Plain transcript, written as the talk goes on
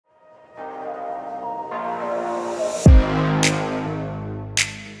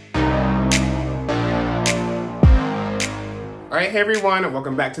Hey everyone,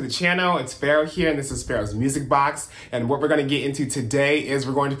 welcome back to the channel. It's Pharaoh here and this is Pharaoh's Music Box. And what we're going to get into today is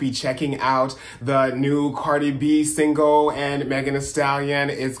we're going to be checking out the new Cardi B single and Megan Thee Stallion.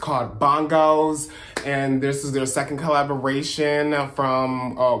 It's called Bongos. And this is their second collaboration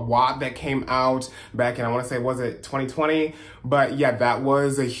from WAP that came out back in, I want to say, was it 2020? But yeah, that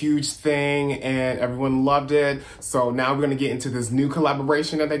was a huge thing and everyone loved it. So now we're going to get into this new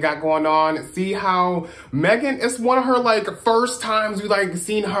collaboration that they got going on. See how Megan, it's one of her like first times we like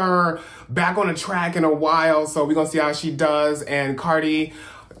seen her back on a track in a while. So we're going to see how she does. And Cardi,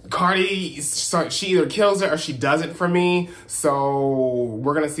 so she either kills it or she does it for me. So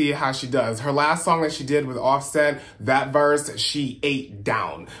we're going to see how she does. Her last song that she did with Offset, that verse, she ate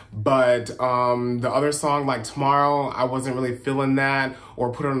down. But the other song, like Tomorrow, I wasn't really feeling that,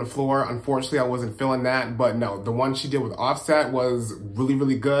 or Put It on the Floor. Unfortunately, I wasn't feeling that. But no, the one she did with Offset was really,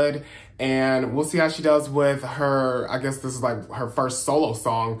 really good. And we'll see how she does with her, I guess this is like her first solo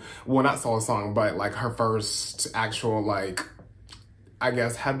song. Well, not solo song, but like her first actual like, I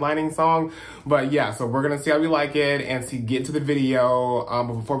guess, headlining song. But yeah, so we're gonna see how we like it and get to the video.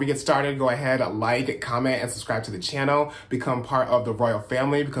 But before we get started, go ahead, like, comment, and subscribe to the channel. Become part of the royal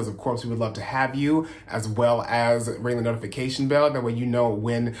family because of course we would love to have you, as well as ring the notification bell. That way you know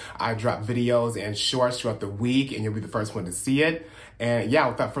when I drop videos and shorts throughout the week and you'll be the first one to see it. And yeah,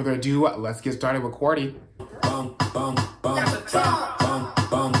 without further ado, let's get started with Cardi. Okay.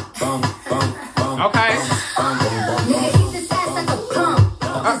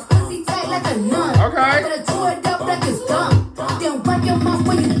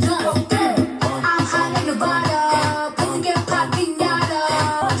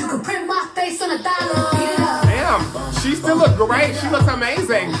 Damn, she still looks great. She looks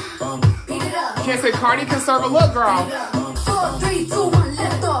amazing. Can't say Cardi can serve a look, girl. 4, 3, 2, 1,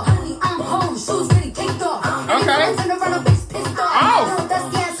 lift off. Honey, I'm home. Shoes getting kicked off. Okay. Oh.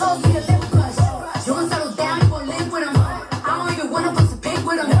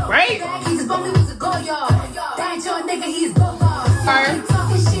 Great.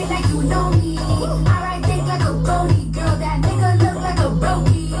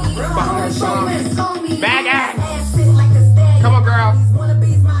 Come on, girl.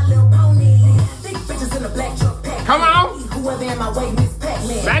 Come on.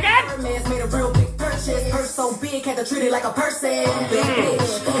 Megan. Made a real big purchase. Purse so big, had to treat it like a person. Big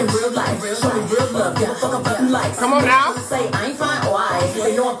bitch. In real life, show me real love. Give a fuck about them likes. Come on now. Say I ain't fine or I.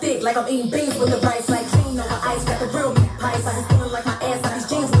 They know I'm thick, like I'm eating beans with the rice, like clean over ice. Got the real big pies. I just feeling like my ass, like these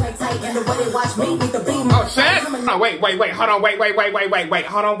jeans look like tight. And the way they watch me need the beam. Oh shit. Oh, wait, hold on,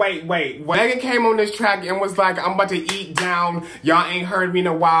 wait. Megan came on this track and was like, I'm about to eat down. Y'all ain't heard me in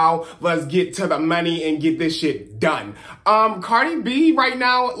a while. Let's get to the money and get this shit done. Cardi B right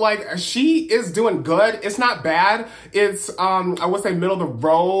now, like, she is doing good. It's not bad. It's, I would say middle of the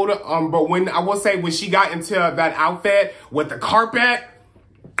road. But when she got into that outfit with the carpet,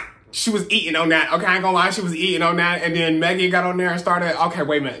 she was eating on that. Okay, I ain't gonna lie, she was eating on that. And then Megan got on there and started, okay,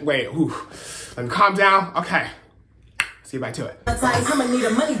 wait a minute, whew. Let me calm down, okay. See back to it. I'ma need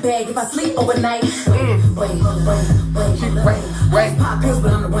a money bag if I sleep overnight. Wait. Pop pills,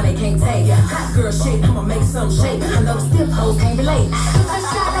 but I'm the one they can't take. Hot girl shit, I'ma make some shake. I know the stiff hoes can't relate.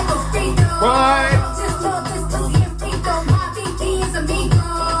 What?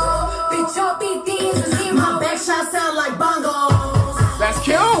 My back shot sound like bongos. That's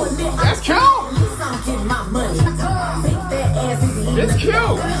cute. That's cute. I'm getting my money. It's cute.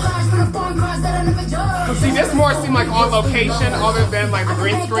 See, this more seemed like on location other than like the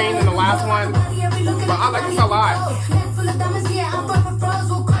green screen in the last one. But I like this a lot.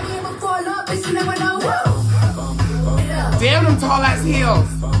 Damn them tall ass heels.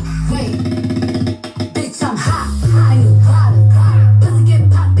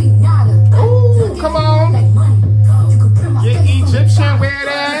 Ooh, come on. Get Egyptian, wear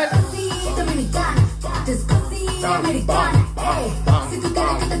that.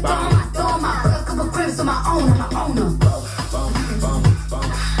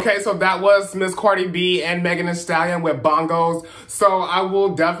 Okay, so that was Miss Cardi B and Megan Thee Stallion with Bongos. So I will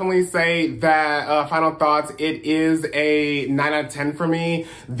definitely say that final thoughts, it is a 9 out of 10 for me.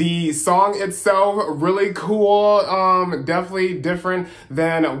 The song itself, really cool. Definitely different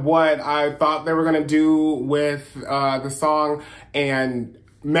than what I thought they were gonna do with the song. And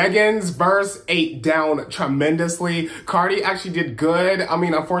Megan's verse ate down tremendously. Cardi actually did good. I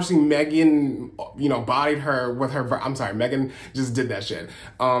mean, unfortunately, Megan, you know, bodied her with her, I'm sorry, Megan just did that shit.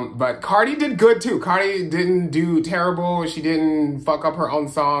 But Cardi did good too. Cardi didn't do terrible. She didn't fuck up her own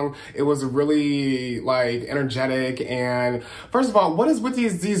song. It was really like energetic. And first of all, what is with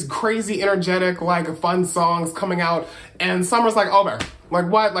these crazy energetic, like fun songs coming out and summer's like over? Like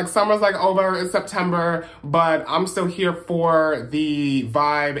what? Like summer's like over, it's September, but I'm still here for the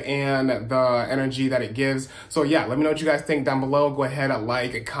vibe and the energy that it gives. So yeah, let me know what you guys think down below. Go ahead,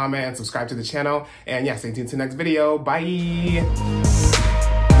 like, comment, and subscribe to the channel. And yeah, stay tuned to the next video. Bye.